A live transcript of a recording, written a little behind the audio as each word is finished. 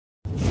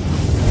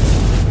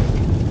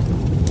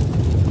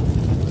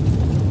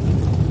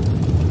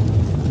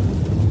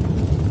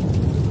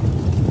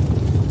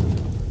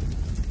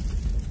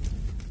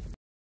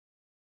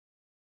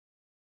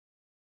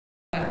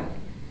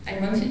I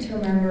want you to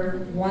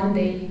remember one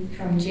day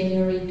from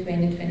January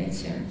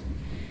 2022.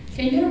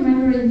 Can you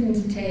remember it in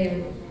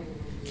detail?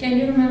 Can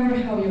you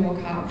remember how you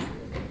woke up?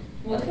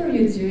 What were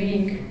you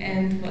doing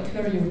and what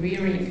were you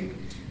wearing?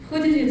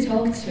 Who did you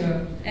talk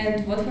to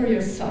and what were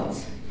your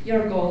thoughts,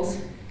 your goals,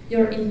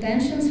 your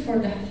intentions for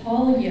the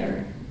whole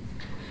year?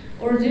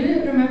 Or do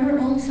you remember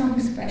only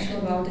something special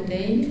about the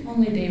day,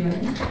 only the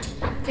event?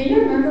 Can you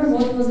remember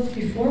what was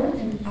before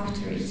and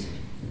after it?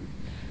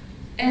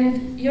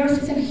 And you're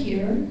sitting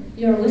here,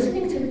 you're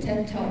listening to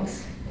TED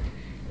Talks.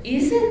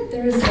 Is it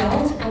the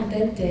result of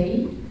that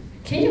day?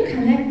 Can you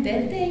connect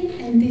that day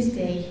and this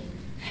day?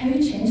 Have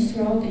you changed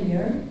throughout the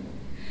year?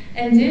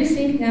 And do you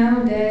think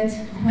now that,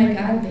 oh my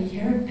God, the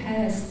year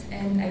passed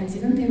and I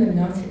didn't even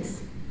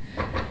notice?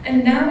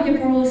 And now you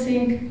probably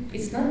think,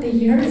 it's not the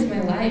year, it's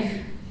my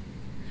life.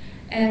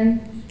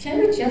 And can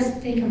we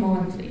just take a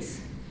moment,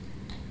 please?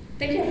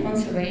 Take your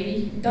phones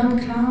away,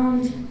 don't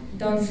count,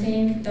 don't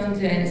think, don't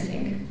do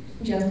anything.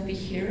 Just be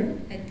here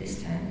at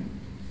this time,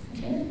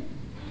 okay?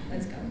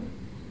 Let's go.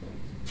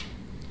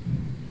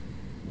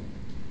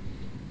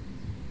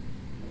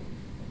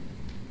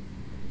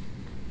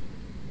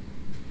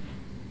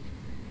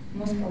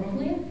 Most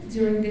probably,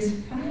 during these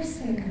 5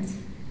 seconds,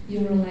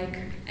 you were like,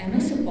 am I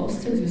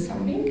supposed to do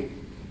something?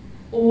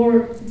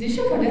 Or did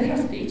you forget her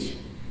speech?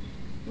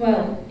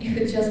 Well,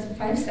 if just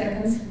 5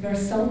 seconds were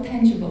so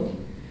tangible,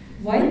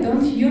 why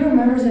don't you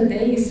remember the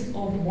days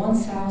of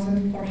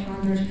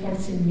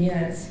 1,414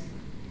 minutes?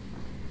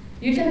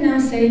 You can now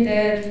say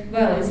that,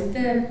 well, it's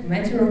the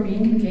matter of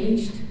being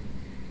engaged.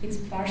 It's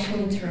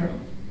partially true.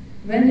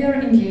 When you're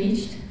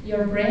engaged,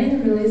 your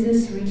brain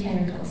releases 3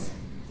 chemicals,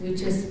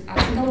 which is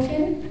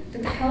oxytocin,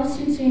 that helps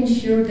you to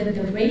ensure that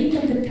the weight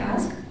of the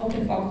task, of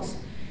the focus,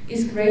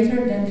 is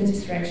greater than the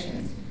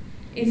distractions.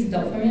 It's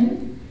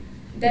dopamine,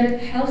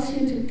 that helps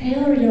you to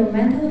tailor your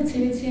mental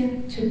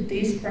activity to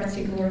this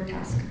particular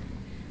task.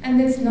 And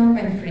it's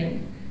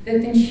norepinephrine,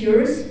 that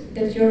ensures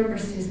that your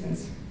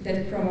persistence,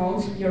 that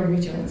promotes your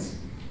vigilance.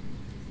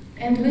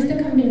 And with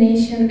the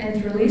combination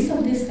and release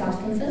of these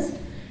substances,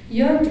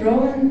 you're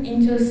drawn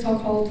into a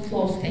so-called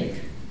flow state,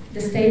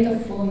 the state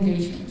of full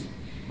engagement.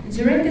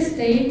 During this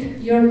state,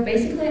 you're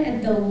basically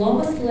at the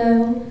lowest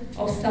level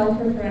of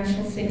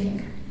self-referential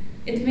thinking.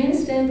 It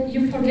means that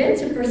you forget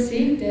to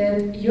perceive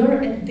that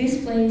you're at this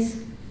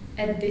place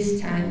at this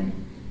time.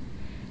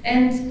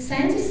 And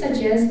scientists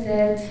suggest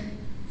that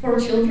for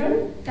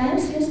children, time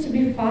seems to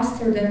be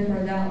faster than for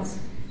adults.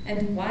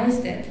 And why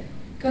is that?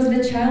 Because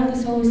the child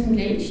is always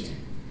engaged?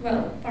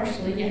 Well,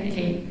 partially, yeah,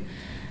 okay.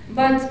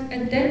 But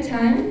at that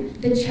time,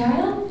 the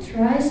child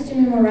tries to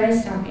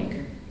memorize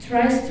something,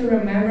 tries to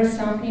remember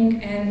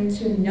something and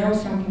to know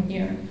something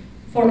new.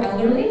 For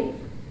elderly,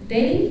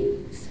 they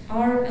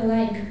are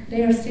alike,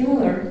 they are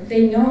similar,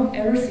 they know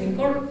everything,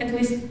 or at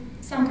least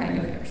some kind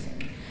of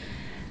everything.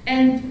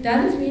 And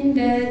does it mean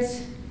that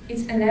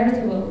it's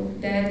inevitable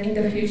that in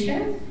the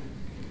future,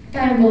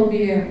 time will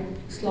be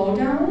slowed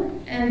down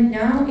and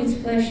now it's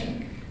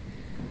flashing?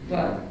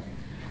 Well,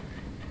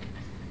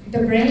 the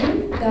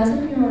brain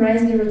doesn't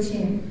memorize the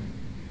routine.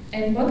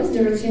 And what is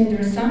the routine?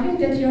 There's something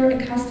that you're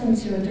accustomed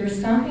to, there's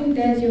something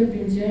that you've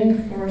been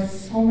doing for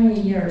so many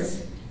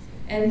years.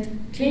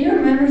 And can you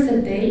remember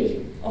the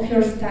day of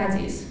your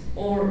studies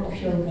or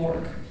of your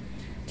work?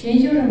 Can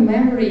you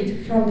remember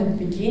it from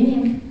the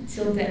beginning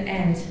till the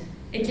end?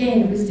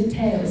 Again, with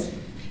details.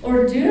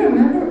 Or do you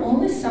remember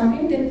only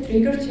something that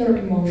triggered your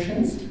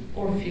emotions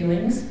or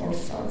feelings or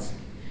thoughts?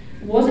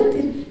 Was it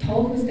a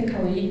talk with the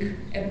colleague,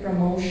 a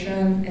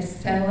promotion, a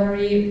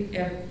salary,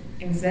 an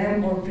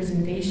exam or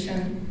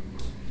presentation?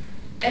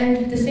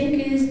 And the thing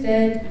is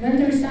that when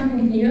there is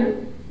something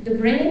new, the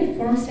brain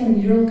forms a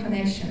neural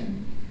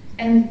connection.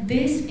 And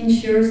this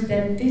ensures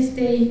that this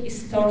day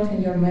is stored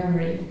in your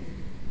memory.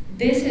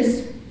 This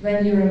is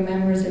when you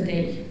remember the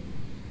day.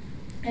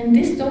 And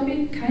this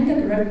topic kind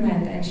of grabbed my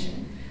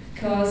attention,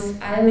 because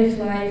I live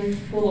life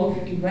full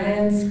of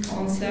events,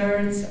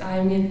 concerts,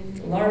 I meet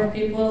a lot of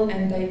people,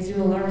 and I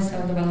do a lot of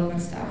self-development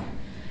stuff.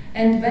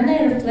 And when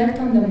I reflect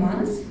on the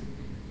months,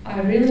 I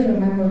really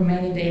remember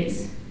many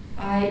days.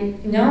 I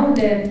know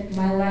that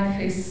my life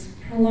is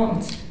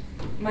prolonged.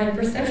 My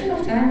perception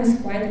of time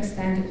is quite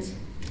extended.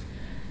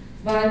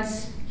 But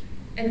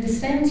at the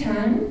same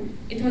time,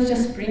 it was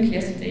just spring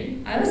yesterday.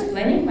 I was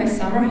planning my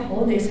summer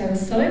holidays. I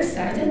was so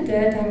excited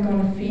that I'm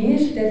gonna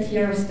finish that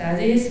year of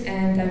studies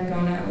and I'm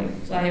gonna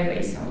fly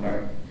away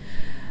somewhere.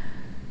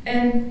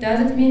 And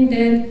does it mean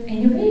that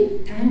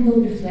anyway, time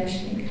will be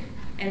flashing?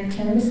 And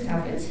can we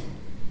stop it?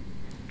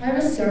 I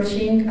was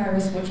searching, I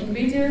was watching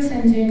videos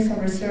and doing some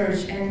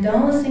research, and the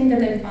only thing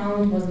that I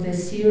found was the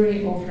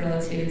theory of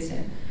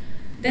relativity.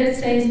 That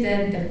says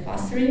that the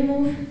faster you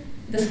move,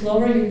 the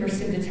slower you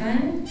perceive the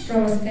time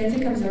from a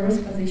static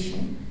observer's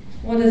position.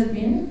 What does it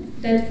mean?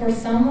 That for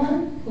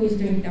someone who is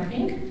doing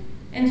nothing,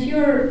 and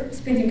you're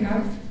speeding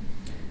up,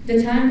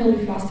 the time will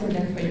be faster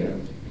than for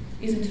you.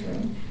 Is it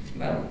true?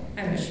 Well,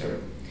 I'm not sure.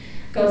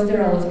 Because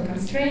there are lots of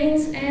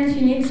constraints, and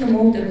you need to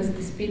move with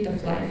the speed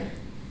of light,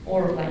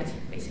 or light,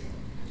 basically.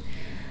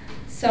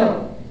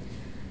 So,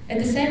 At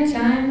the same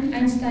time,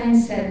 Einstein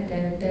said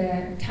that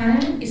the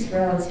time is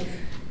relative,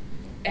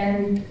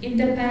 and it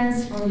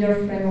depends on your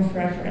frame of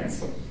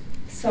reference.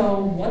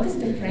 So what is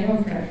the frame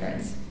of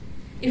reference?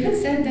 If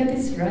it said that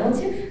it's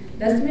relative,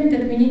 does it mean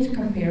that we need to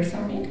compare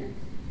something?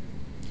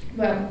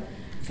 Well,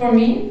 for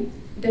me,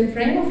 the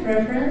frame of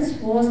reference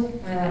was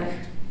my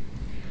life.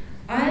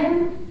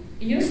 I'm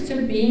used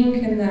to being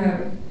in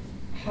a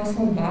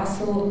hustle and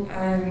bustle,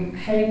 I'm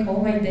having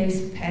all my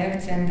days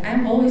packed, and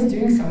I'm always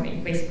doing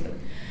something, basically.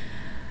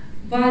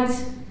 But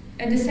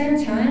at the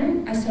same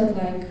time, I thought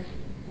like,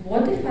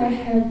 what if I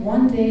have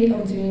one day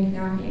of doing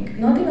nothing?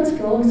 Not even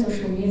scrolling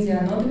social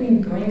media, not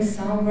even going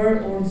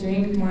somewhere or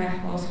doing my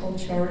household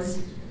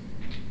chores.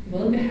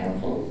 Will it be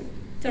helpful?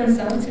 Turns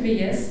out to be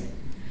yes.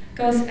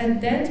 Because at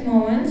that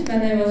moment,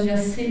 when I was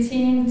just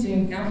sitting,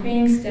 doing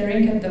nothing,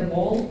 staring at the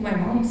wall, my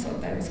mom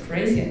thought I was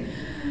crazy.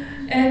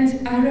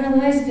 And I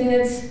realized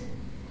that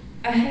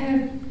I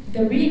have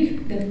the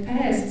week that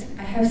passed,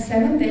 I have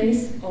 7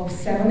 days of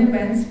 7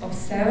 events, of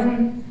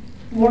 7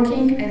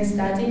 working and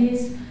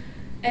studies.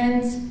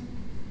 And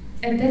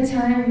at that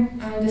time,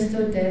 I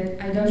understood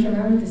that I don't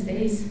remember these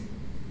days.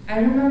 I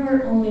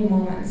remember only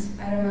moments.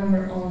 I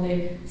remember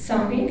only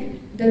something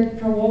that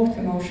provoked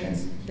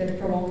emotions, that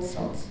provoked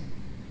thoughts.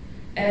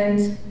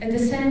 And at the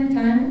same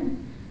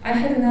time, I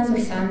had another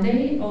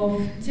Sunday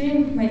of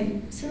doing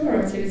my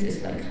similar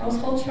activities like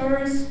household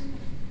chores,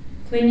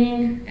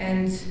 cleaning,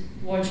 and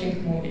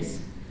watching movies.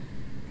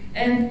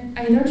 And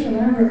I don't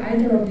remember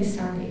either of these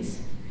Sundays.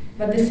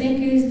 But the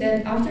thing is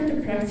that after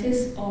the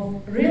practice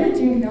of really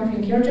doing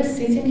nothing, you're just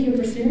sitting here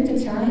pursuing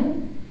the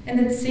time, and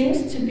it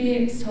seems to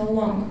be so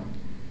long.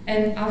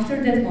 And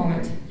after that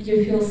moment,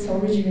 you feel so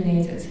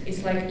rejuvenated.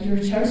 It's like you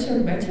recharge your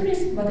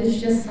batteries, but it's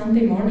just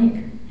Sunday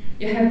morning.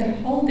 You have the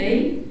whole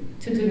day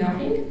to do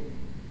nothing,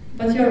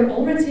 but you're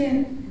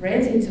already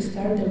ready to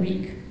start the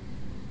week.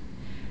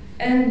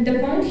 And the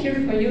point here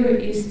for you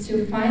is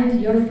to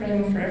find your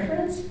frame of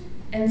reference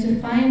and to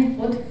find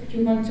what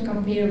you want to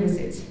compare with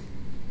it.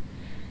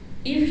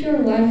 If your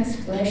life is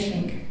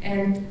flashing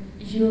and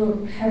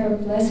you have a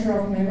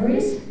plethora of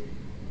memories,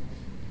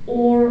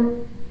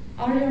 or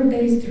are your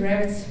days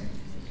direct,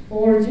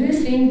 or do you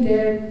think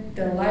that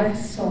the life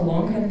is so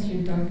long and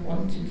you don't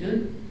want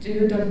to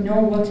you don't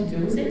know what to do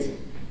with it?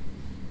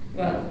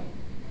 Well,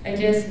 I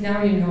guess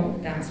now you know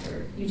the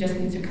answer. You just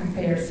need to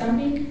compare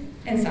something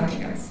and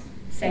something else.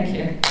 Thank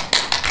you.